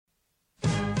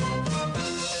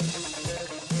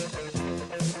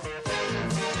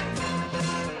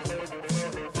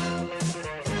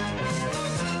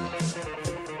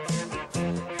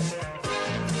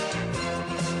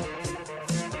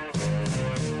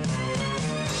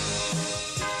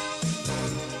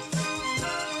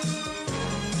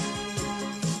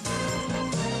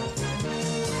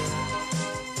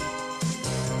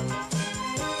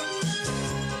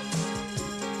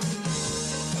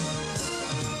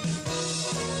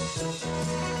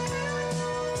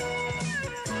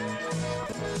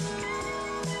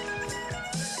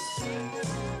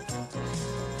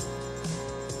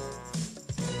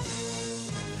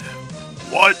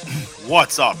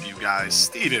What's up, you guys?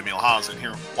 Steve Emilhausen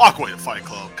here, Walkway to Fight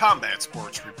Club, combat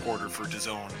sports reporter for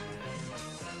DAZN.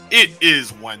 It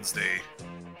is Wednesday.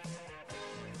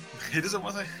 It isn't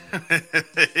Wednesday?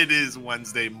 It is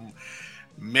Wednesday,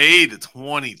 May the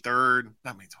 23rd.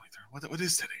 Not May 23rd. What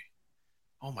is today?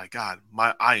 Oh my God.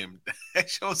 That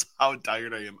shows how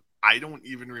tired I am. I don't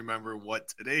even remember what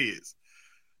today is.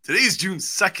 Today is June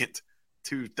 2nd,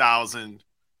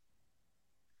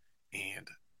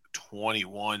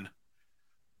 2021.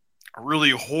 A really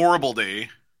horrible day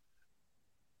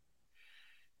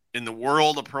in the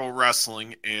world of pro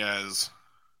wrestling, as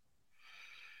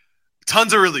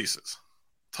tons of releases,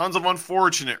 tons of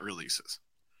unfortunate releases,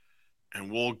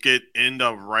 and we'll get into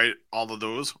all of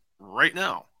those right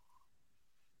now.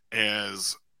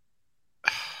 As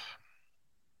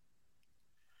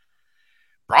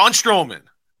Braun Strowman,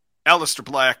 Aleister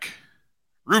Black,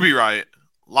 Ruby Riott,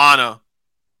 Lana,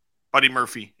 Buddy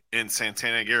Murphy, and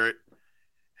Santana Garrett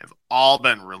have all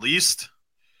been released.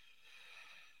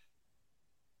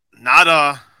 Not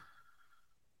a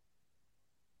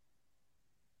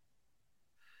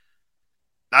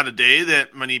day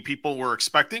that many people were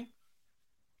expecting.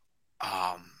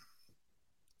 I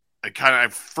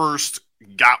first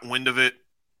got wind of it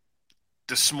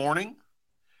this morning.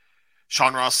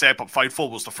 Sean Ross Sapp of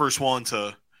Fightful was the first one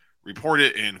to report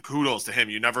it, and kudos to him.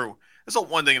 It's the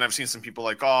one thing, and I've seen some people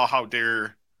like, oh, how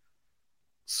dare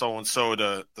so-and-so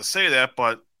to say that,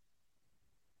 but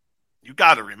you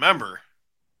got to remember,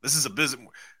 this is a business.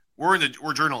 We're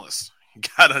journalists. You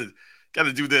gotta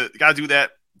do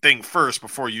that thing first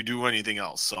before you do anything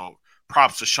else. So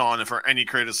props to Sean, and for any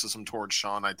criticism towards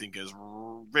Sean, I think is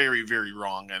very, very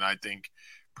wrong, and I think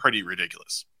pretty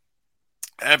ridiculous.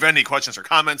 If you have any questions or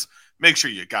comments, make sure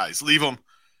you guys leave them.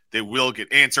 They will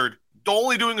get answered.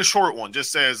 Only doing a short one,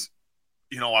 just says,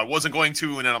 I wasn't going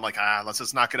to, and then I'm like, let's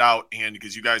just knock it out, and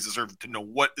because you guys deserve to know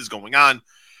what is going on.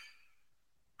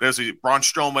 There's Braun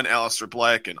Strowman, Aleister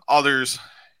Black, and others.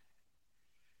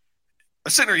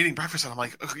 I'm sitting there eating breakfast, and I'm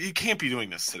like, you can't be doing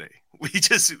this today.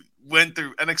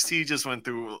 NXT just went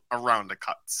through a round of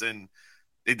cuts, and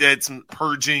they did some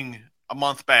purging a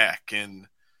month back, and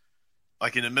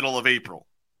like in the middle of April.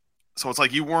 So it's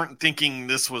like you weren't thinking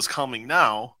this was coming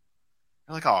now.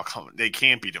 You're like, oh, come on, they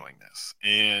can't be doing this.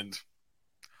 And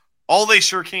they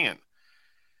sure can.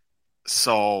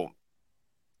 So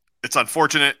it's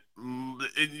unfortunate.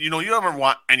 You never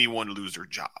want anyone to lose their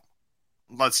job.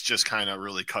 Let's just kind of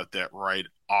really cut that right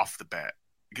off the bat,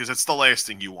 because it's the last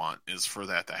thing you want is for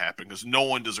that to happen, because no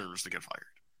one deserves to get fired.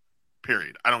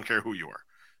 Period. I don't care who you are.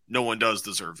 No one does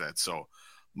deserve that. So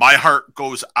my heart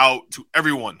goes out to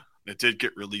everyone that did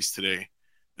get released today.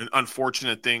 An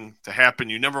unfortunate thing to happen.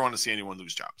 You never want to see anyone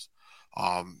lose jobs.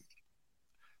 I'll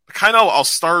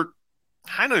start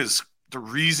is the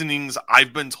reasonings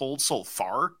I've been told so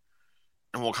far,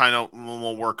 and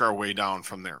we'll work our way down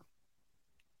from there.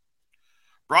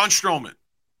 Braun Strowman.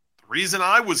 The reason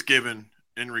I was given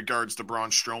in regards to Braun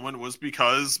Strowman was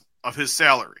because of his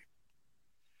salary.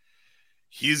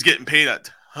 He's getting paid a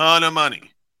ton of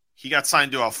money. He got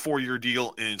signed to a 4-year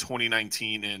deal in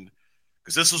 2019, and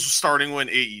because this was starting when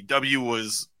AEW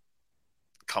was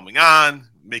coming on,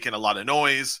 making a lot of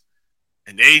noise,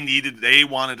 and they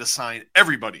wanted to sign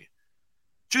everybody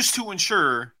just to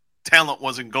ensure talent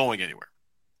wasn't going anywhere.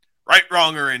 Right,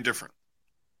 wrong, or indifferent.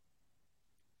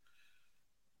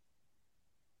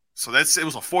 So it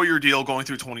was a 4-year deal going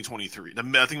through 2023. I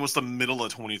think it was the middle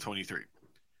of 2023.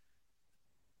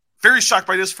 Very shocked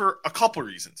by this for a couple of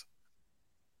reasons.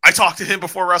 I talked to him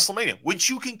before WrestleMania, which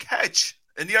you can catch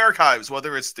in the archives,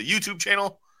 whether it's the YouTube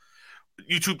channel,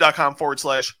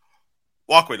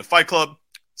 youtube.com/Walkway to Fight Club.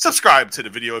 Subscribe to the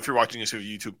video if you're watching this via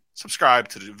YouTube. Subscribe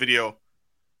to the video.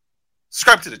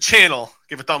 Subscribe to the channel.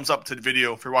 Give a thumbs up to the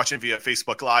video. If you're watching via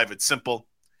Facebook Live, it's simple.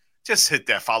 Just hit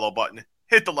that follow button,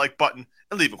 hit the like button,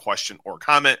 and leave a question or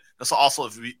comment. This will also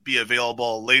be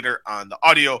available later on the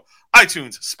audio,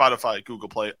 iTunes, Spotify, Google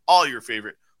Play, all your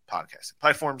favorite podcasting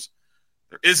platforms.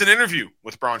 There is an interview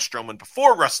with Braun Strowman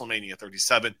before WrestleMania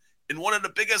 37 in one of the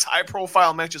biggest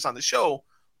high-profile matches on the show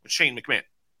with Shane McMahon.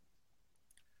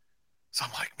 So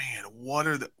I'm like, man, what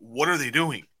are they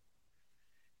doing?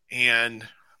 And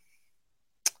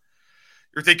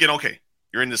you're thinking, okay,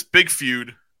 you're in this big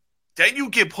feud. Then you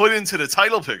get put into the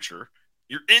title picture.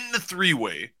 You're in the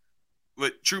 3-way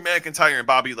with Drew McIntyre and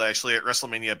Bobby Lashley at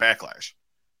WrestleMania Backlash.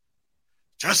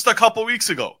 Just a couple weeks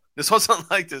ago. This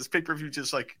wasn't like this pay-per-view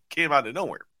just like came out of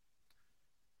nowhere.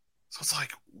 So it's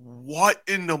like, what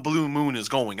in the blue moon is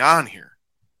going on here?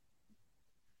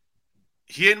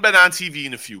 He hadn't been on TV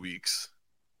in a few weeks.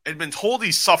 Had been told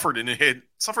he suffered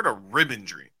a rib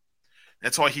injury.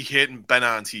 That's why he hadn't been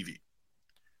on TV.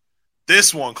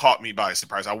 This one caught me by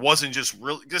surprise. I wasn't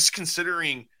just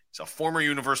considering he's a former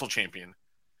Universal Champion,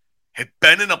 had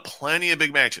been in plenty of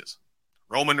big matches.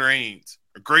 Roman Reigns,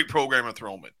 a great program with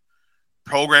Roman,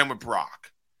 program with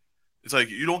Brock. It's like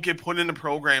you don't get put into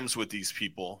programs with these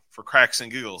people for cracks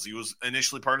and giggles. He was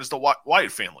initially part of the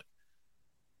Wyatt family.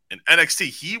 In NXT,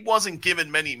 he wasn't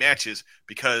given many matches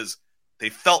because they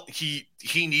felt he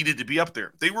needed to be up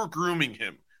there. They were grooming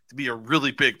him to be a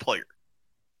really big player.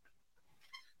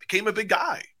 Became a big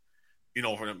guy.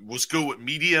 Was good with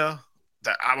media.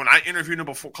 When I interviewed him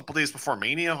a couple days before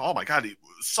Mania, oh my God, he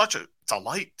was such a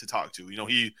delight to talk to.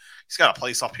 He's got a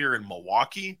place up here in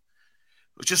Milwaukee.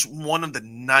 Was just one of the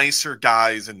nicer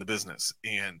guys in the business.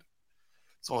 And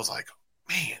so I was like,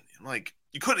 man,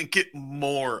 you couldn't get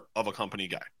more of a company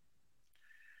guy.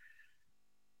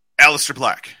 Aleister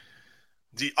Black,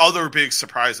 the other big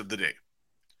surprise of the day.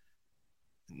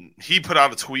 He put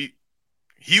out a tweet.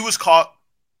 He was caught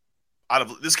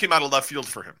this came out of left field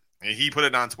for him. And he put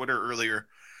it on Twitter earlier.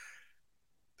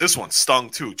 This one stung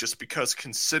too, just because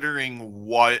considering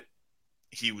what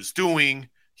he was doing,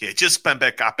 he had just got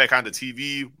back onto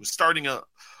TV, was starting a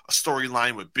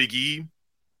storyline with Big E.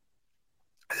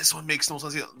 This one makes no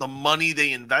sense. The money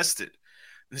they invested.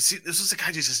 And see, this was a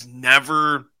guy just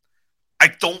never. I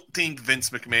don't think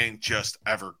Vince McMahon just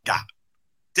ever got.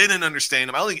 Didn't understand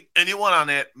him. I don't think anyone on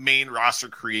that main roster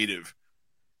creative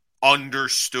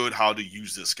understood how to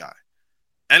use this guy.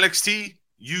 NXT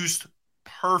used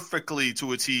perfectly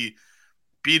to a T,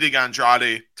 beating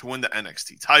Andrade to win the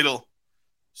NXT title.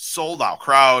 Sold out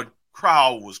crowd.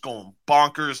 Crowd was going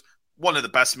bonkers. One of the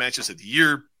best matches of the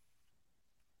year.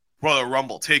 Royal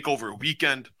Rumble takeover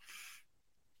weekend.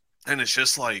 And it's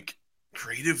just like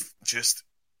creative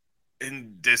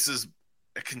and this is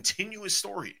a continuous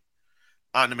story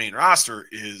on the main roster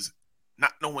is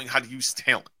not knowing how to use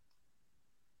talent.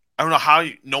 I don't know how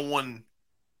no one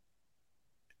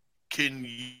can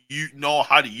know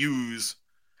how to use.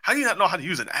 How do you not know how to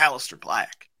use an Aleister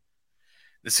Black?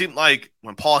 It seemed like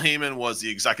when Paul Heyman was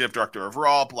the executive director of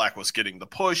Raw, Black was getting the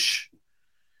push.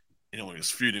 He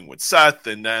was feuding with Seth,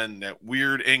 and then that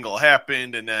weird angle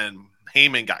happened, and then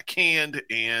Heyman got canned,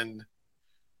 and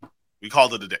we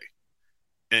called it a day.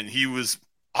 And he was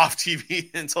off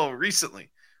TV until recently,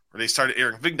 where they started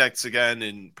airing vignettes again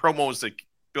and promos that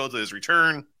built his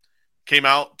return. Came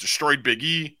out, destroyed Big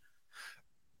E.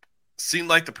 Seemed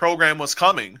like the program was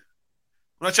coming.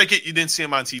 Which I get you didn't see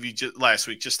him on TV last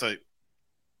week just to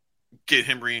get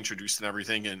him reintroduced and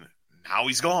everything, and now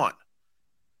he's gone.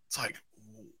 It's like,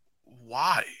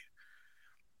 why?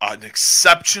 An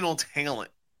exceptional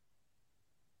talent.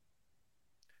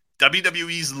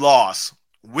 WWE's loss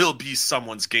will be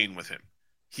someone's gain with him.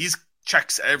 He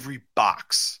checks every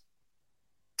box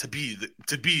to be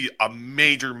a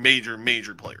major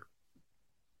player.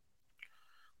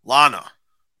 Lana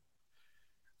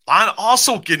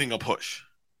also getting a push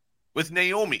with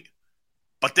Naomi.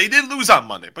 But they did lose on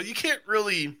Monday. But you can't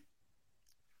really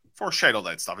foreshadow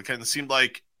that stuff. It kind of seemed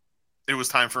like it was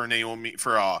time for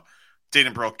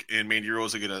Dana Brooke and Mandy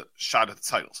Rose to get a shot at the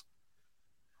titles.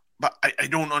 But I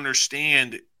don't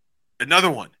understand.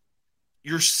 Another one.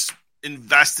 You're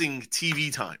investing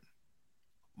TV time,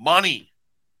 money,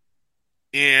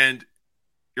 and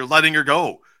you're letting her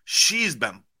go. She's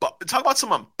been talk about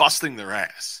someone busting their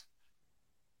ass.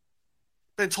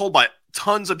 Been told by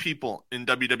tons of people in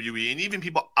WWE and even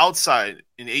people outside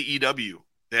in AEW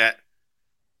that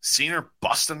seen her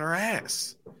busting her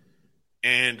ass.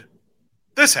 And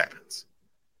this happens.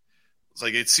 It's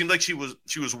like it seemed like she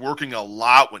was working a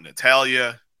lot with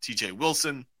Natalya, TJ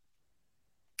Wilson,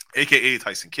 aka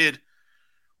Tyson Kidd,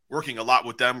 working a lot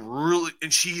with them, really,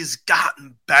 and she has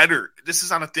gotten better. This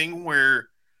is on a thing where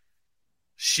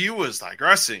she was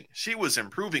digressing, she was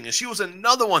improving, and she was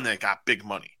another one that got big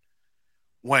money.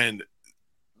 When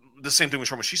the same thing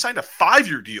was Roman, she signed a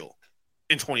 5-year deal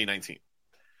in 2019.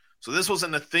 So this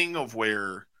wasn't a thing of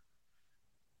where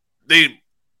they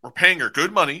were paying her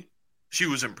good money. She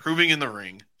was improving in the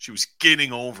ring. She was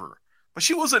getting over. But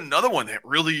she was another one that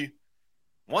really,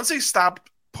 once they stopped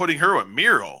putting her with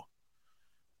Miro,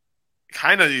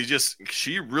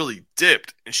 she really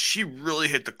dipped, and she really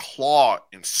had to claw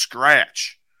and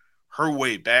scratch her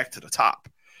way back to the top.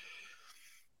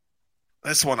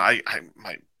 That's one I'm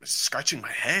scratching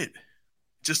my head.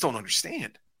 Just don't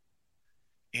understand.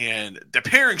 And the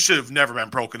pairing should have never been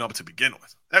broken up to begin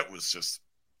with. That was just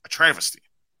a travesty.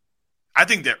 I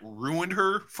think that ruined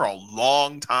her for a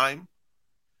long time.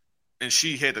 And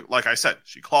she had to, like I said,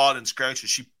 she clawed and scratched and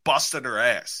she busted her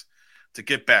ass to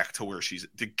get back to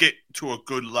to get to a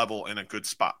good level and a good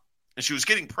spot. And she was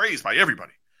getting praised by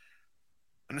everybody.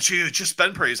 And she had just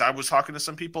been praised. I was talking to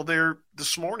some people there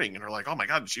this morning, and they're like, "Oh my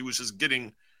god, she was just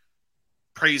getting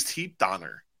praised heaped on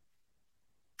her."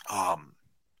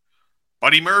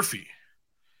 Buddy Murphy.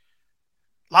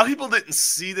 A lot of people didn't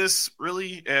see this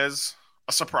really as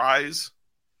a surprise.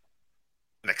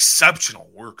 An exceptional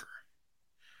worker.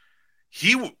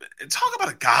 Talk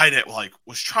about a guy that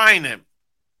was trying to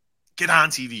get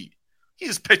on TV. He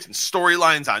was pitching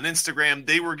storylines on Instagram.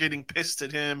 They were getting pissed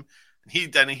at him. And he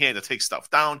had to take stuff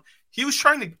down. He was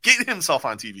trying to get himself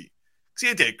on TV. Because he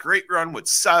had that great run with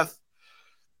Seth.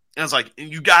 And I was like,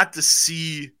 and you got to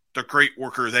see the great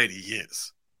worker that he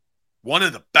is. One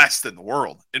of the best in the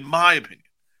world, in my opinion.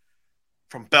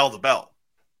 From bell to bell.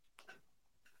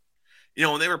 You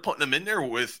know, when they were putting him in there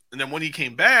and then when he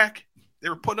came back, they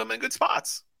were putting him in good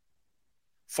spots.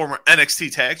 Former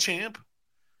NXT tag champ.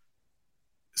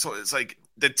 So it's like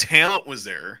the talent was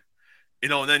there. You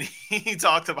know, and then he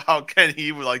talked about how Ken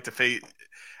he would like to face.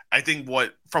 I think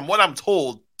from what I'm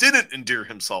told, didn't endear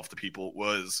himself to people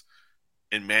was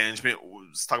in management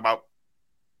was talking about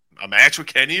a match with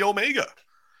Kenny Omega.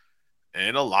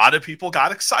 And a lot of people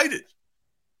got excited.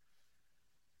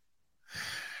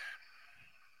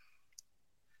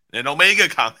 And Omega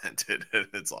commented,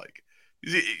 it's like,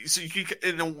 so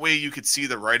in a way you could see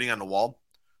the writing on the wall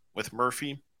with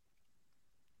Murphy.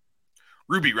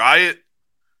 Ruby Riott,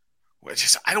 which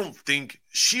is, I don't think,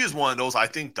 she is one of those I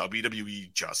think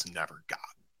WWE just never got.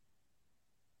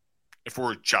 If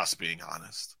we're just being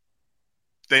honest.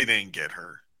 They didn't get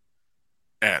her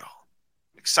at all.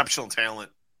 Exceptional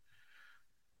talent.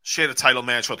 She had a title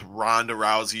match with Ronda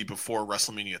Rousey before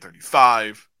WrestleMania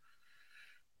 35.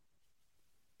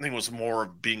 I think it was more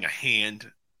of being a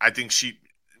hand. I think she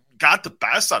got the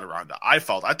best out of Ronda, I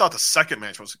thought the second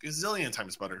match was a gazillion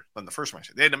times better than the first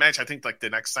match. They had a match, I think, like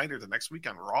the next night or the next week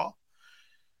on Raw.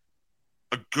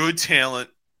 A good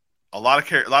talent, a lot of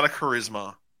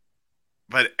charisma,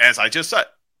 but as I just said,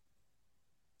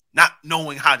 not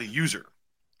knowing how to use her.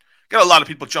 Got a lot of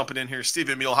people jumping in here.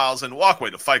 Steven Mielhausen,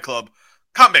 Walkway to Fight Club,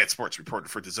 Combat Sports reporter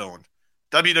for DAZN.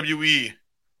 WWE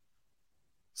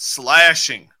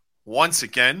slashing once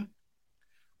again,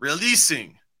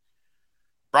 releasing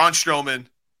Braun Strowman,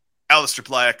 Aleister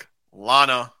Black,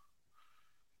 Lana,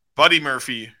 Buddy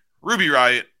Murphy, Ruby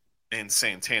Riott, and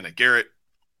Santana Garrett.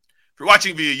 If you're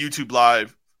watching via YouTube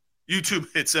Live, YouTube,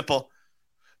 it's simple.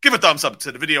 Give a thumbs up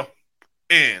to the video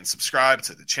and subscribe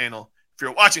to the channel. If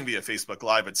you're watching via Facebook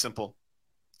Live, it's simple.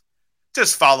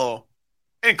 Just follow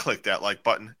and click that like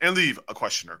button and leave a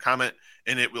question or comment,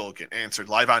 and it will get answered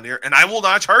live on here, and I will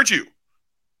not charge you.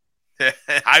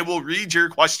 I will read your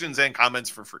questions and comments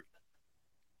for free.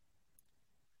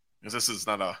 Because this is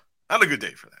not a good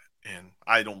day for that, and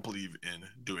I don't believe in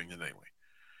doing it anyway.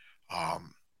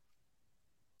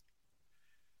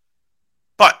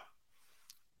 But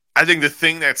I think the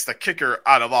thing that's the kicker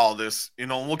out of all of this, you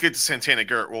know, and we'll get to Santana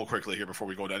Garrett real quickly here before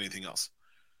we go to anything else.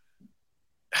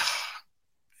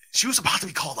 She was about to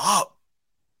be called up.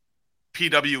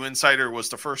 PW Insider was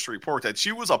the first to report that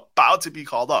she was about to be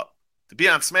called up to be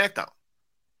on SmackDown.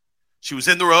 She was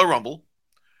in the Royal Rumble.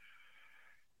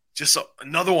 Just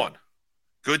another one.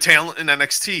 Good talent in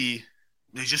NXT.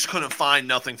 They just couldn't find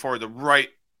nothing for the right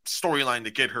storyline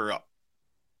to get her up.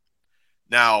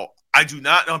 Now, I do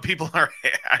not know.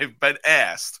 I've been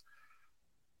asked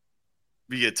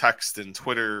via text and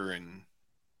Twitter and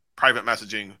private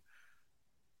messaging,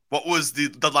 what was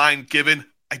the line given?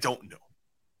 I don't know.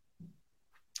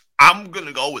 I'm going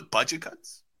to go with budget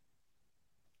cuts.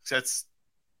 That's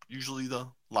usually the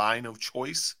line of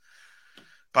choice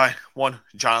by one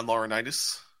John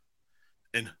Laurinaitis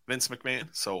and Vince McMahon.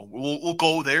 So we'll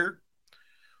go there.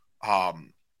 A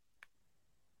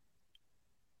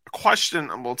question.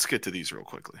 Let's get to these real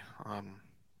quickly.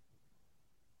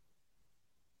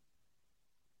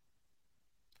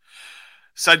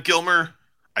 Said Gilmer,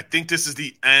 I think this is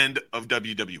the end of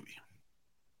WWE.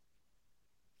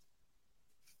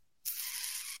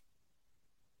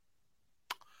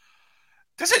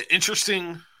 That's an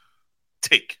interesting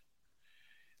take.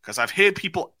 Because I've had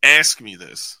people ask me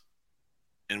this.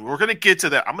 And we're going to get to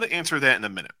that. I'm going to answer that in a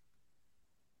minute.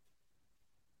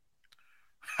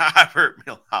 Robert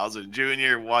Milhausen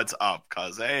Jr., what's up?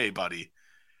 Because, hey, buddy.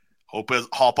 Hope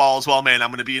all is well, man. I'm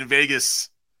going to be in Vegas.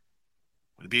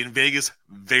 I'm going to be in Vegas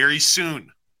very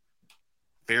soon.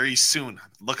 Very soon.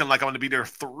 Looking like I'm going to be there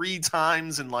 3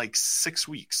 times in like 6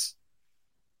 weeks.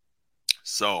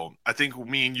 So I think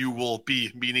me and you will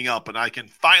be meeting up, and I can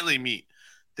finally meet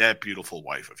that beautiful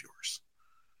wife of yours.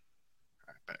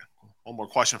 All right, one more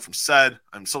question from Said.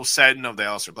 I'm so saddened of the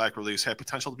Aleister Black release. Had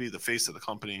potential to be the face of the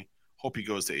company. Hope he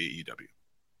goes to AEW.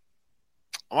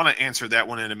 I want to answer that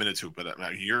one in a minute too, but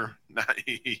you're not.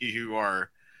 You are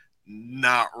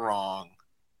not wrong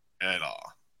at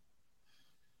all.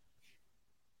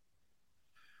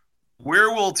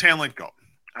 Where will talent go?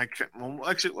 Well,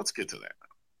 actually, let's get to that.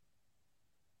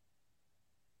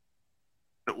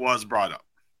 It was brought up.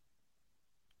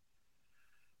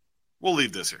 We'll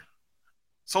leave this here.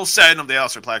 So sad of the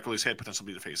Aleister Black release had potential to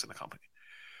be the face of the company.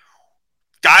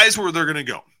 Guys, where they're going to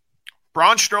go.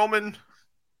 Braun Strowman,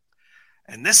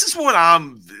 and this is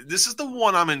the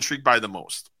one I'm intrigued by the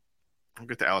most. I'll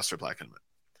get to Aleister Black in a minute.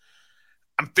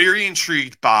 I'm very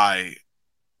intrigued by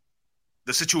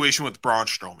the situation with Braun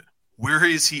Strowman. Where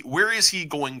is he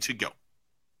going to go?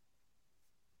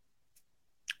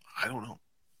 I don't know.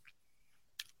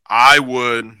 I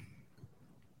would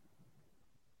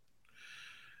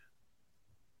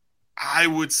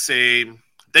say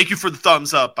thank you for the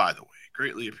thumbs up, by the way.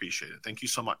 Greatly appreciate it. Thank you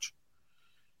so much.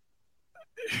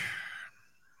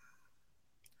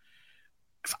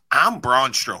 If I'm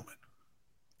Braun Strowman,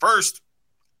 first,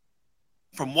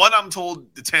 from what I'm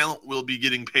told, the talent will be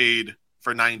getting paid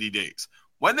for 90 days.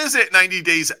 When does it 90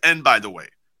 days end, by the way?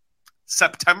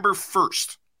 September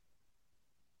 1st.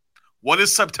 What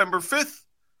is September 5th?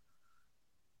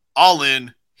 All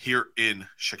in here in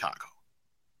Chicago.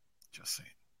 Just saying.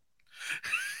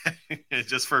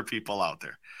 Just for people out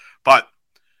there. But,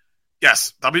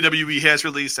 yes, WWE has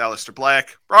released Aleister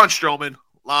Black, Braun Strowman,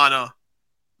 Lana,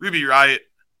 Ruby Riott,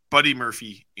 Buddy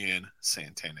Murphy, and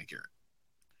Santana Garrett.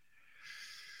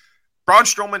 Braun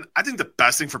Strowman, I think the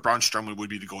best thing for Braun Strowman would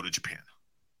be to go to Japan.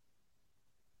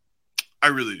 I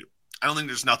really do. I don't think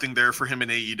there's nothing there for him in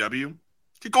AEW.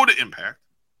 He could go to Impact.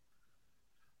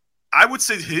 I would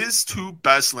say his two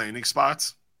best landing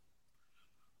spots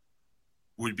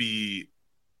would be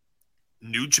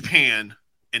New Japan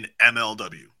and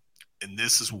MLW. And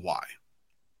this is why.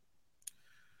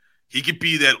 He could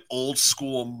be that old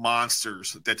school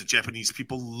monsters that the Japanese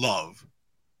people love.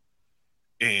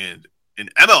 And in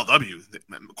MLW,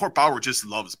 Court Bauer just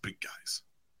loves big guys.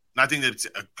 And I think that's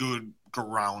a good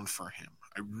ground for him.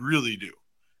 I really do.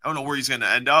 I don't know where he's going to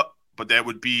end up, but that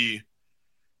would be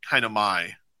kind of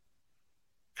my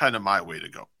way to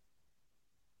go.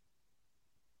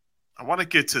 I want to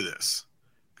get to this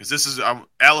because this is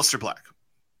Aleister Black.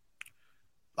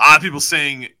 A lot of people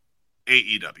saying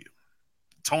AEW.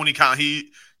 Tony Khan,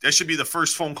 that should be the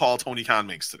first phone call Tony Khan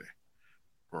makes today.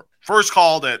 Or first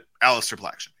call that Aleister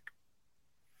Black should make.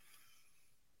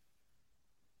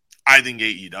 I think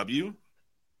AEW,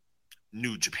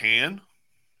 New Japan,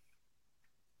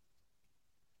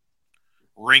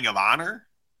 Ring of Honor,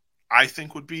 I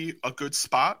think would be a good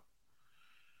spot.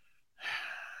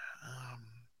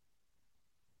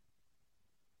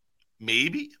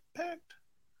 Maybe Impact.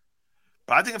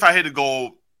 But I think if I had to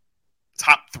go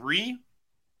top three,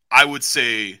 I would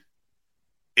say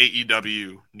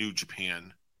AEW, New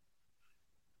Japan,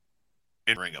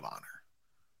 and Ring of Honor.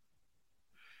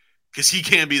 Because he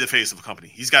can be the face of a company.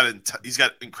 He's got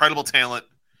incredible talent.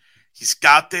 He's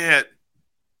got that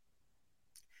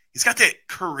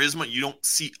charisma you don't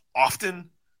see often,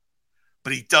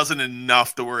 but he does it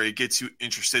enough to where it gets you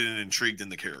interested and intrigued in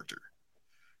the character.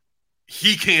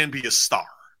 He can be a star.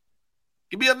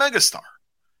 He can be a megastar.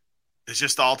 It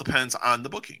just all depends on the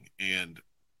booking. And,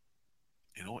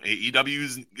 AEW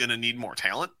is going to need more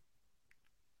talent.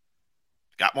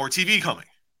 Got more TV coming.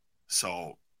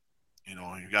 So,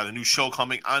 you've got a new show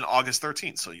coming on August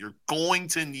 13th. So you're going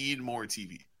to need more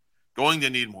TV. Going to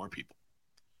need more people.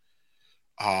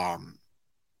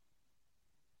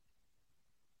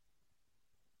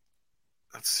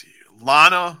 Let's see.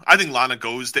 Lana. I think Lana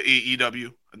goes to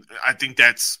AEW. I think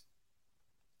that's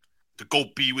to go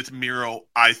be with Miro.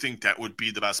 I think that would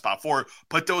be the best spot for her.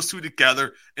 Put those two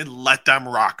together and let them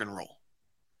rock and roll.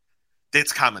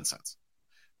 That's common sense.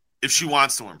 If she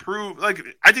wants to improve, I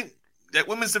think that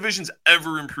women's division's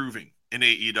ever improving in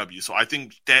AEW. So I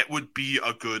think that would be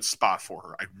a good spot for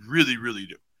her. I really, really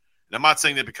do. And I'm not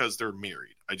saying that because they're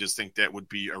married. I just think that would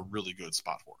be a really good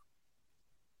spot for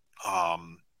her.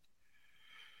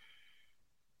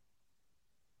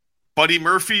 Buddy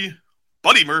Murphy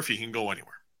can go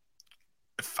anywhere.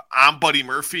 If I'm Buddy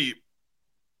Murphy,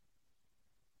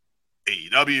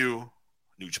 AEW,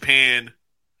 New Japan,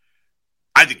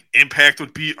 I think Impact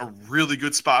would be a really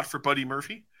good spot for Buddy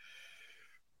Murphy.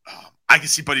 I can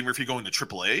see Buddy Murphy going to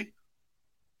AAA,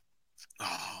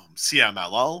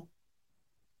 CMLL.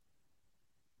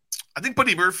 I think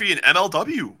Buddy Murphy and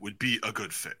MLW would be a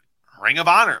good fit. Ring of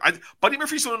Honor. Buddy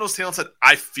Murphy's one of those talents that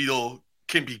I feel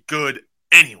can be good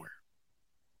anywhere.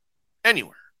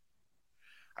 Anywhere.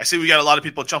 I see we got a lot of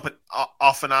people jumping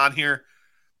off and on here.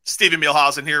 Steven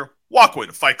Milhausen here. Walkway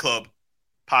to Fight Club.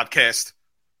 podcast,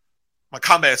 my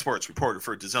combat sports reporter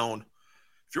for DAZN.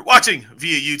 If you're watching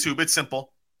via YouTube, it's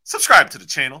simple. Subscribe to the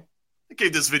channel and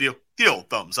give this video the old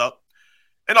thumbs up.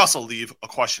 And also leave a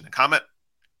question and comment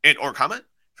or comment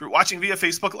if you're watching via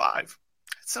Facebook Live.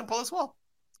 It's simple as well.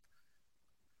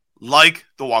 Like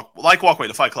Walkway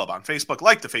to Fight Club on Facebook,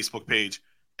 like the Facebook page,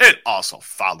 and also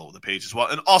follow the page as well.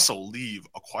 And also leave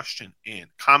a question and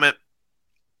comment.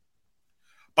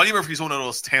 Buddy Murphy's one of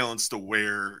those talents to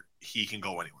where he can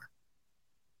go anywhere.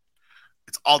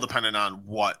 It's all dependent on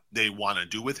what they want to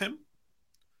do with him,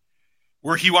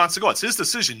 where he wants to go. It's his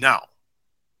decision now.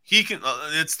 He can.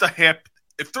 It's the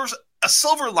if there's a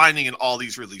silver lining in all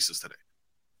these releases today,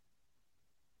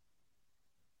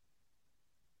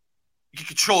 you can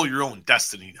control your own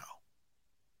destiny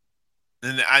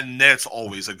now, and that's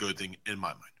always a good thing in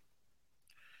my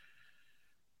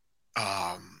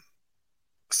mind.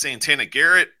 Santana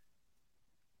Garrett,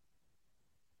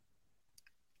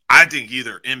 I think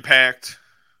either Impact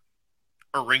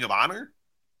or Ring of Honor,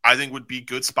 I think would be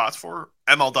good spots for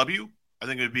MLW. I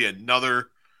think it would be another.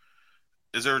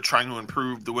 Is they're trying to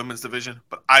improve the women's division,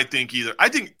 but I think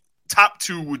top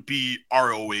two would be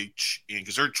ROH,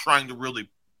 because they're trying to really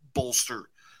bolster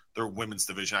their women's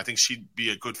division. I think she'd be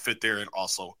a good fit there, and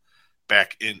also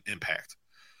back in Impact.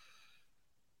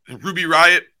 And Ruby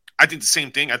Riott, I think the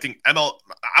same thing. I think I'm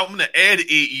going to add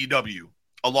AEW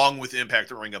along with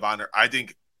Impact and Ring of Honor. I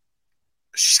think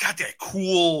she's got that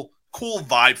cool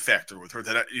vibe factor with her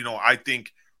that I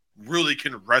think really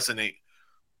can resonate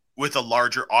with a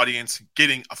larger audience,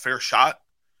 getting a fair shot.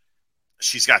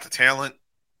 She's got the talent.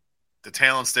 The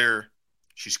talent's there.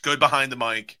 She's good behind the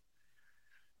mic.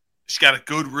 She's got a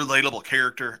good, relatable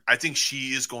character. I think she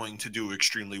is going to do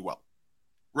extremely well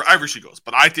wherever she goes.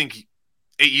 But I think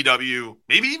AEW,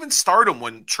 maybe even Stardom,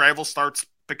 when travel starts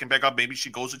picking back up, maybe she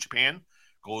goes to Japan,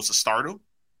 goes to Stardom.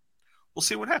 We'll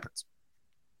see what happens.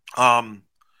 I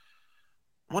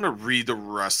want to read the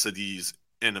rest of these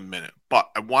in a minute, but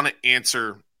I want to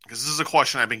answer, because this is a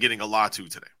question I've been getting a lot to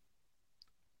today.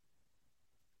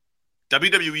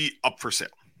 WWE up for sale.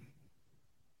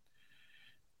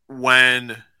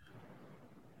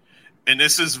 And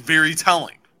this is very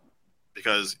telling,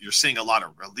 because you're seeing a lot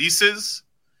of releases.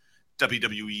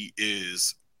 WWE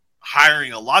is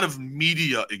hiring a lot of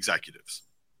media executives.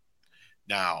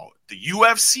 Now, the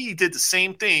UFC did the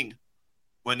same thing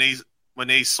when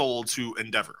they sold to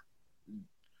Endeavor.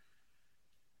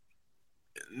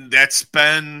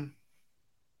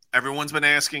 Everyone's been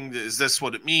asking, is this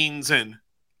what it means? And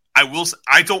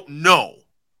I don't know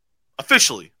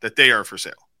officially that they are for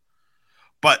sale,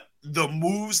 but the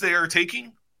moves they are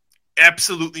taking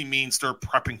absolutely means they're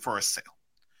prepping for a sale.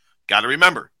 Got to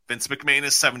remember, Vince McMahon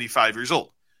is 75 years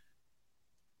old.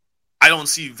 I don't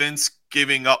see Vince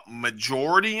giving up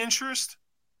majority interest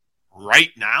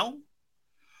right now,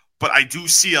 but I do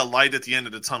see a light at the end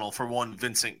of the tunnel for one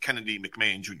Vincent Kennedy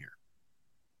McMahon Jr.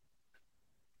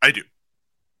 I do.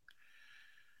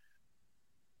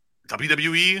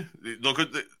 WWE, look at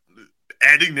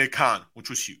adding Nick Khan,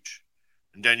 which was huge.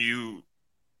 And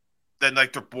then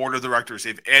like the board of directors,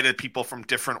 they've added people from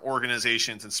different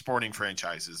organizations and sporting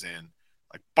franchises, and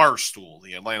like Barstool,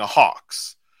 the Atlanta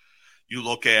Hawks. You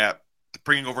look at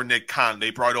bringing over Nick Khan.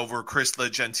 They brought over Chris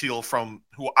LeGentile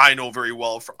who I know very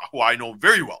well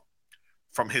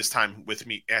from his time with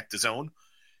me at DAZN.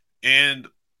 And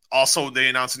also they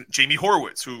announced Jamie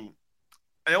Horowitz, who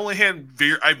I only had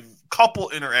a couple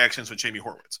interactions with Jamie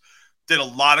Horowitz. Did a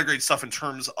lot of great stuff in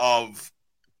terms of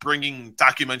bringing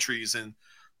documentaries and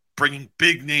bringing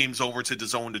big names over to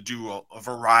DAZN to do a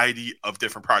variety of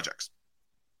different projects.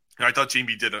 And I thought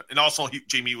Jamie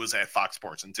Jamie was at Fox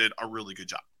Sports and did a really good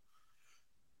job.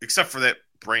 Except for that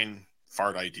brain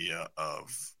fart idea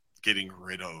of getting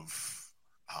rid of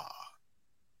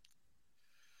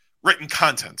written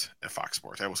content at Fox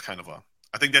Sports. That was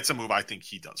I think that's a move I think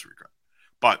he does regret.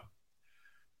 But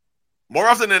more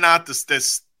often than not, this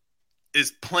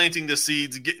is planting the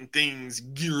seeds, getting things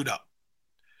geared up.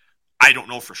 I don't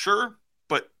know for sure,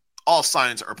 but all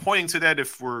signs are pointing to that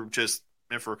if we're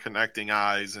connecting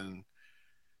eyes and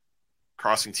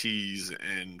crossing T's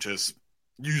and just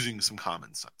using some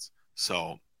common sense.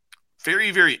 So very,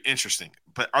 very interesting.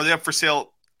 But are they up for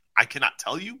sale? I cannot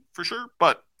tell you for sure,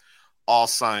 but all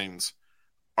signs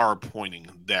are pointing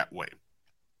that way,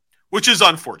 which is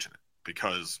unfortunate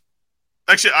because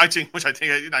actually I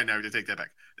never take that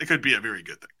back. It could be a very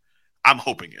good thing. I'm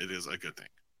hoping it is a good thing.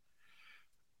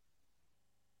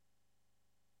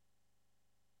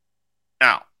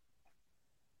 Now,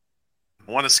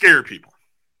 I want to scare people,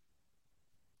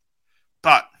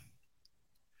 but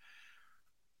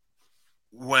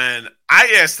when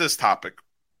I asked this topic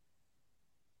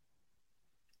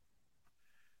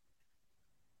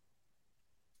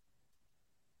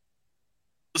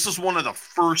This is one of the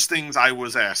first things I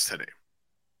was asked today.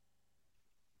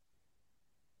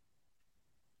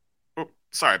 Oh,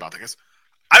 sorry about that, guys.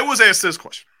 I was asked this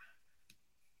question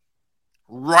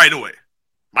right away.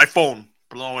 My phone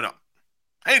blowing up.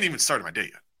 I hadn't even started my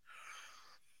day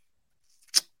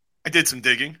yet. I did some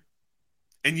digging.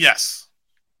 And yes,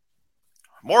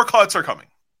 more cuts are coming.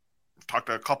 I've talked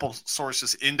to a couple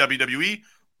sources in WWE.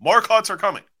 More cuts are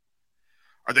coming.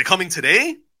 Are they coming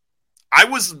today? I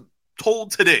was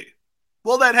told today.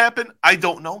 Will that happen? I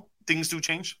don't know. Things do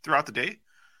change throughout the day.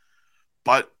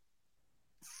 But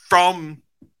from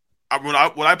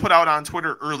what I put out on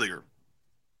Twitter earlier,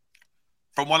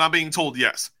 from what I'm being told,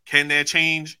 yes. Can that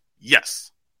change?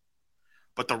 Yes.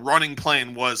 But the running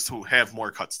plan was to have more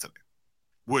cuts today,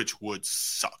 which would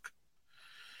suck.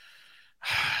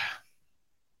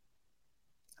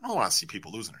 I don't want to see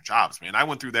people losing their jobs, man. I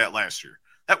went through that last year.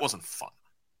 That wasn't fun.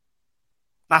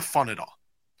 Not fun at all.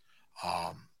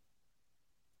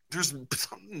 There's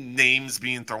names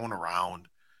being thrown around,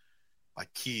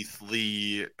 like Keith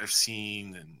Lee, I've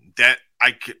seen, and that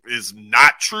is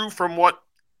not true from what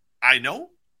I know.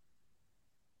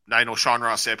 I know Sean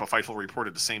Ross Sapp of Fightful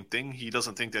reported the same thing. He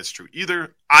doesn't think that's true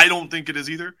either. I don't think it is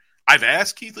either. I've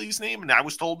asked Keith Lee's name, and I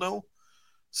was told no.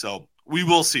 So we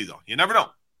will see, though. You never know.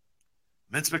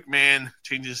 Vince McMahon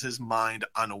changes his mind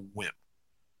on a whim.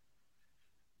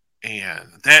 And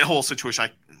that whole situation,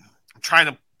 I'm trying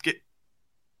to get...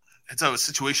 It's a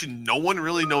situation no one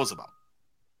really knows about.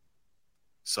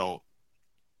 So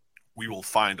we will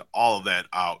find all of that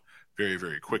out very,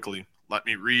 very quickly. Let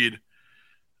me read.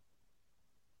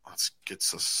 Let's get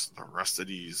us the rest of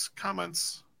these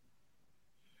comments.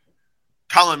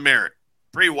 Colin Merritt,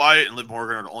 Bray Wyatt, and Liv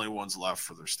Morgan are the only ones left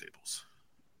for their stables.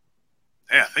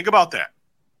 Yeah, think about that.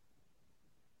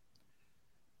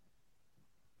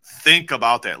 Think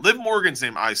about that. Liv Morgan's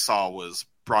name I saw was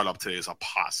brought up today as a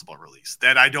possible release.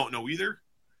 That I don't know either.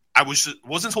 I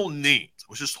wasn't told names. I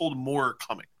was just told more are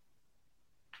coming.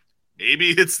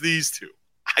 Maybe it's these two.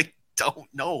 I don't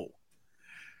know.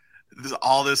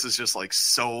 All this is just like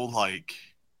so like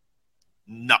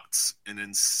nuts and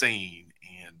insane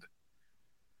and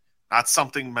not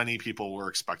something many people were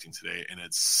expecting today. And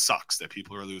it sucks that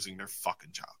people are losing their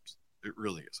fucking jobs. It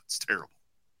really is. It's terrible.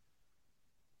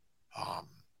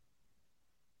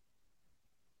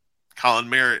 Colin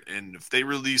Merritt, and if they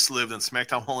release Liv, then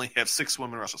SmackDown will only have 6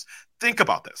 women wrestlers. Think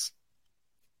about this.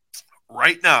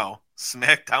 Right now,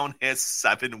 SmackDown has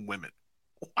 7 women.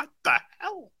 What the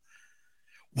hell?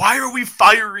 Why are we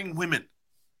firing women?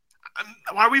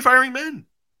 Why are we firing men?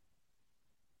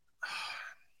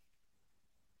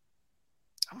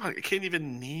 I can't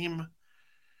even name.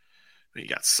 You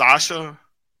got Sasha,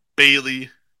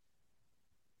 Bayley,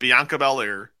 Bianca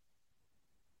Belair,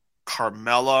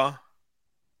 Carmella,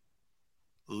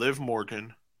 Liv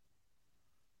Morgan.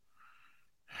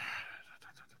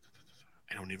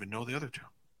 I don't even know the other two.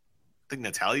 I think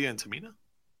Natalya and Tamina. What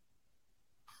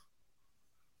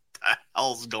the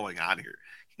hell's going on here?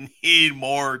 You need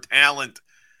more talent.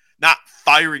 Not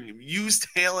firing him. Use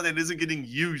talent that isn't getting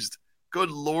used. Good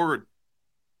Lord.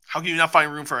 How can you not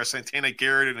find room for a Santana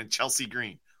Garrett and a Chelsea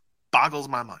Green? Boggles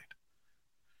my mind.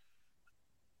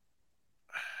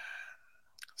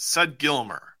 Said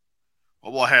Gilmer.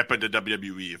 What will happen to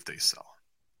WWE if they sell?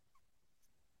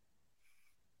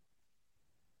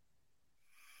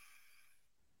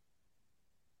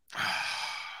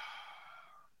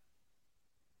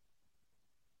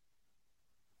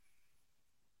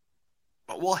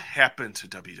 What will happen to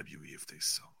WWE if they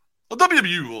sell? Well,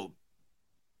 WWE will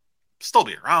still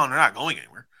be around. They're not going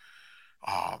anywhere.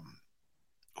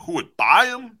 Who would buy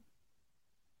them?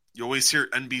 You always hear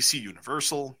NBC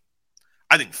Universal.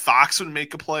 I think Fox would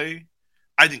make a play.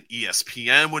 I think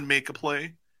ESPN would make a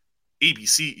play.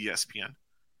 ABC, ESPN.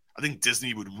 I think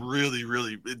Disney would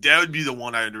really, that would be the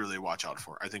one I would really watch out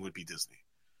for. I think would be Disney.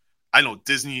 I know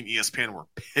Disney and ESPN were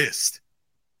pissed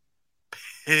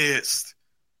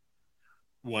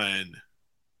when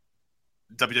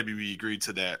WWE agreed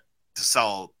to that, to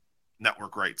sell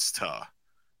network rights to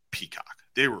Peacock.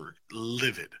 They were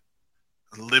livid.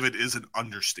 Livid is an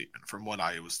understatement from what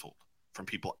I was told from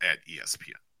people at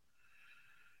ESPN.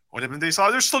 What happened? They saw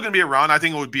they're still going to be around. I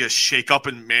think it would be a shake-up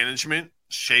in management,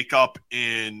 shake-up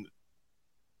in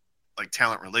like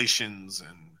talent relations,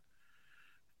 and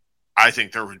I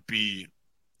think the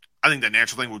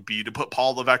natural thing would be to put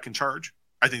Paul Levesque in charge.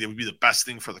 I think that would be the best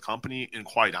thing for the company. And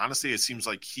quite honestly, it seems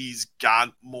like he's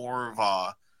got more of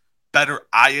a better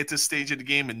eye at this stage of the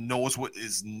game and knows what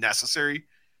is necessary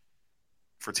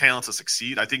for talent to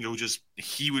succeed. I think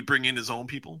he would bring in his own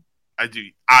people. I'd do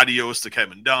adios to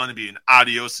Kevin Dunn and be an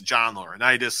adios to John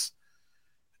Laurinaitis.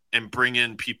 and bring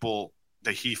in people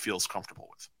that he feels comfortable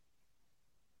with.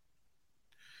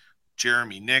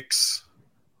 Jeremy Nix,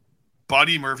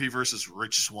 Buddy Murphy versus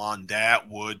Rich Swann. That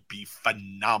would be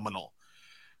phenomenal.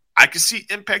 I could see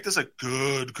Impact as a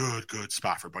good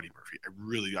spot for Buddy Murphy.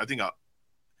 I think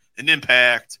an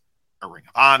Impact, a Ring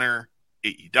of Honor,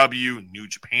 AEW, New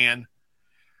Japan.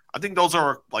 I think those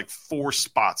are like 4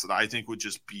 spots that I think would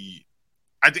just be.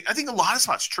 I think a lot of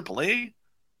spots, AAA,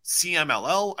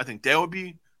 CMLL. I think that would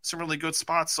be some really good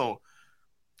spots. So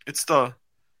it's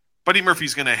Buddy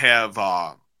Murphy's going to have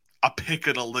a pick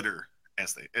of the litter,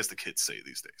 as the kids say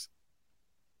these days.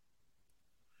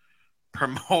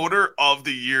 Promoter of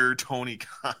the year, Tony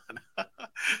Khan.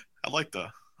 I like the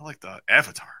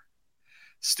avatar.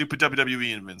 Stupid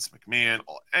WWE and Vince McMahon.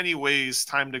 Anyways,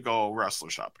 time to go wrestler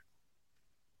shopping.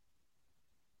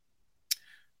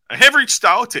 I have reached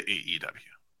out to AEW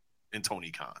and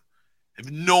Tony Khan. I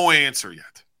have no answer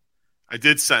yet. I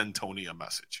did send Tony a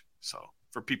message. So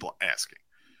for people asking,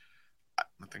 I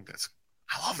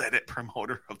love that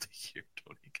promoter of the year,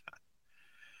 Tony Khan.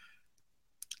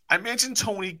 I imagine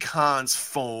Tony Khan's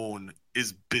phone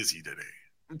is busy today.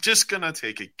 I'm just going to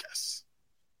take a guess.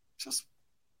 Just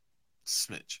a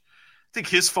smidge. I think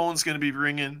his phone's going to be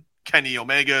ringing. Kenny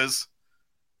Omega's,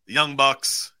 the Young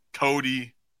Bucks,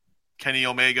 Cody, Kenny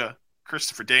Omega,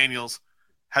 Christopher Daniels,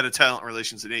 head of talent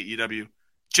relations at AEW.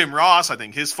 Jim Ross, I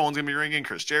think his phone's going to be ringing.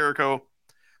 Chris Jericho.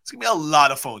 It's going to be a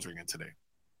lot of phones ringing today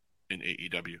in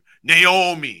AEW.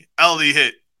 Naomi,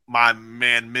 Elliott, my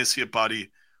man, miss you,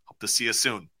 buddy. Hope to see you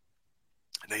soon.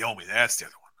 Naomi, that's the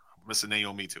other one. I'm missing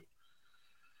Naomi too.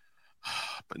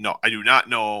 But no, I do not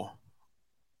know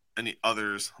any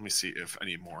others. Let me see if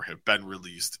any more have been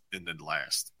released in the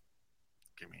last.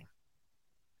 Give me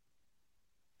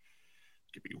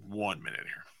 1 minute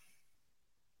here.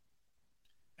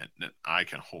 And then I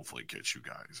can hopefully get you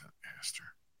guys an answer.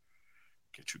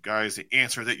 Get you guys the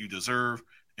answer that you deserve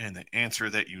and the answer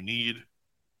that you need.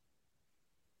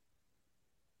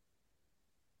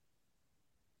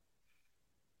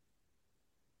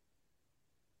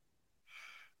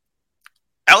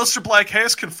 Aleister Black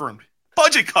has confirmed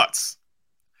budget cuts.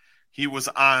 He was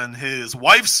on his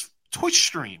wife's Twitch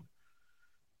stream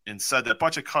and said that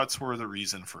budget cuts were the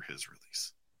reason for his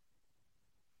release.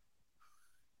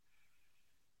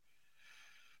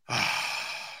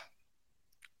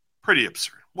 Pretty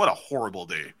absurd. What a horrible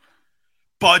day.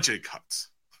 Budget cuts.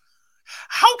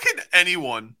 How can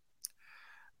anyone,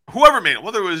 whoever made it,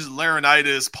 whether it was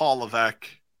Laurinaitis, Paul Levesque,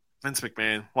 Vince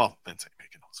McMahon, well, Vince ain't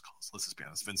making those calls. Let's just be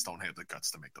honest. Vince don't have the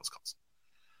guts to make those calls.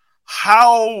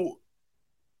 How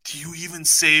do you even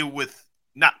say with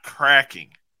not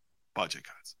cracking budget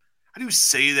cuts? How do you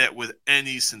say that with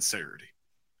any sincerity?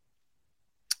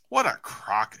 What a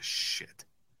crock of shit.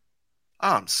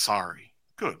 I'm sorry.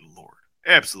 Good Lord.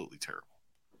 Absolutely terrible.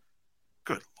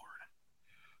 Good Lord.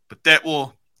 But that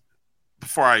will,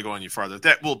 before I go any further,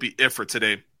 that will be it for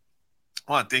today.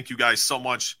 I want to thank you guys so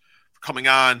much for coming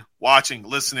on, watching,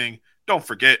 listening. Don't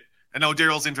forget, I know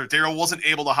Daryl's injured. Daryl wasn't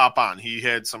able to hop on. He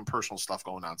had some personal stuff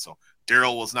going on, so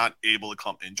Daryl was not able to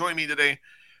come and join me today.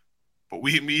 But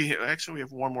we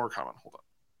have one more comment. Hold on.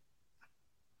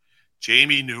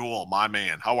 Jamie Newell, my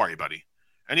man. How are you, buddy?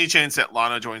 Any chance that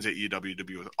Lana joins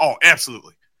AEW? Oh,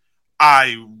 absolutely.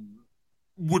 I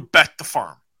would bet the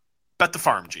farm. Bet the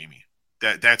farm, Jamie.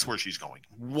 That's where she's going.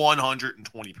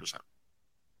 120%.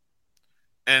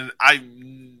 And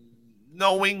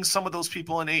knowing some of those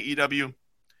people in AEW,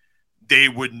 they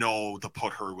would know to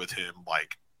put her with him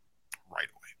like right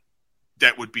away.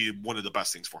 That would be one of the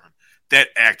best things for him. That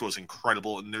act was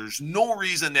incredible, and there's no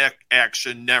reason that act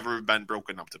should never have been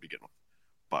broken up to begin with.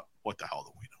 But what the hell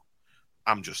do we know?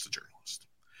 I'm just a journalist.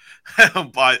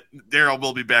 But Daryl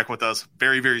will be back with us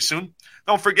very, very soon.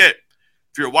 Don't forget,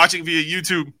 if you're watching via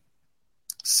YouTube,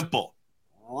 simple.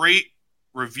 Rate,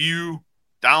 review,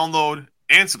 download,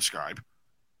 and subscribe.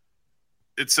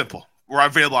 It's simple. We're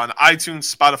available on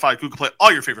iTunes, Spotify, Google Play,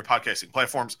 all your favorite podcasting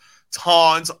platforms.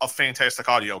 Tons of fantastic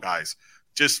audio, guys.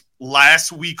 Just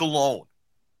last week alone,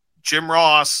 Jim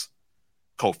Ross,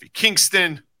 Kofi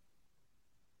Kingston.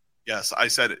 Yes, I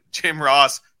said it. Jim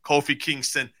Ross, Kofi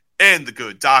Kingston, and the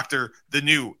good doctor, the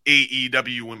new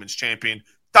AEW Women's Champion,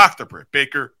 Dr. Britt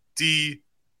Baker, DMD.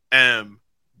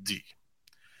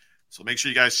 So make sure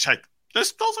you guys check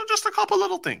this. Those are just a couple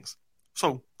little things.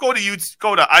 So go to YouTube,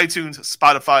 go to iTunes,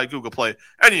 Spotify, Google Play,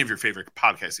 any of your favorite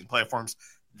podcasting platforms.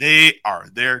 They are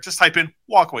there. Just type in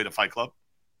Walkway to Fight Club.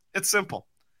 It's simple.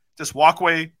 Just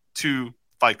Walkway to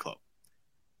Fight Club.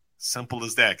 Simple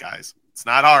as that, guys. It's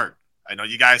not hard. I know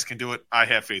you guys can do it. I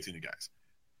have faith in you guys.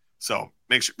 So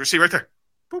make sure, see right there.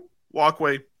 Boop,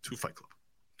 Walkway to Fight Club.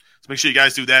 So make sure you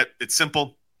guys do that. It's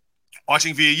simple.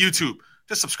 Watching via YouTube,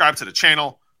 just subscribe to the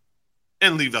channel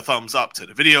and leave a thumbs up to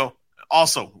the video.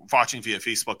 Also, watching via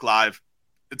Facebook Live,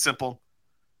 it's simple.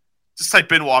 Just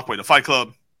type in Walkway to Fight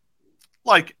Club,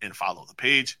 like and follow the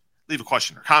page, leave a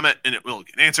question or comment, and it will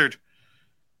get answered.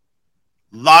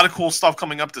 A lot of cool stuff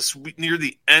coming up this week. Near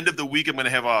the end of the week, I'm going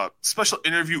to have a special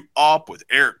interview up with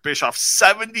Eric Bischoff,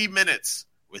 70 minutes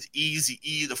with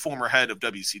Eazy-E, the former head of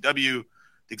WCW,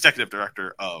 the executive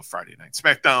director of Friday Night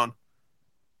SmackDown,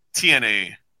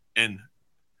 TNA, and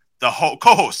the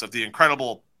co-host of the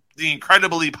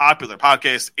incredibly popular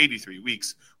podcast, 83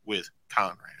 Weeks with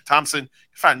Conrad Thompson. You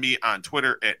can find me on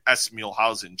Twitter at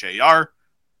SMuehlhausenJR.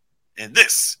 And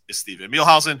this is Steven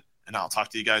Muehlhausen, and I'll talk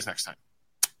to you guys next time.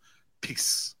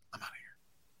 Peace.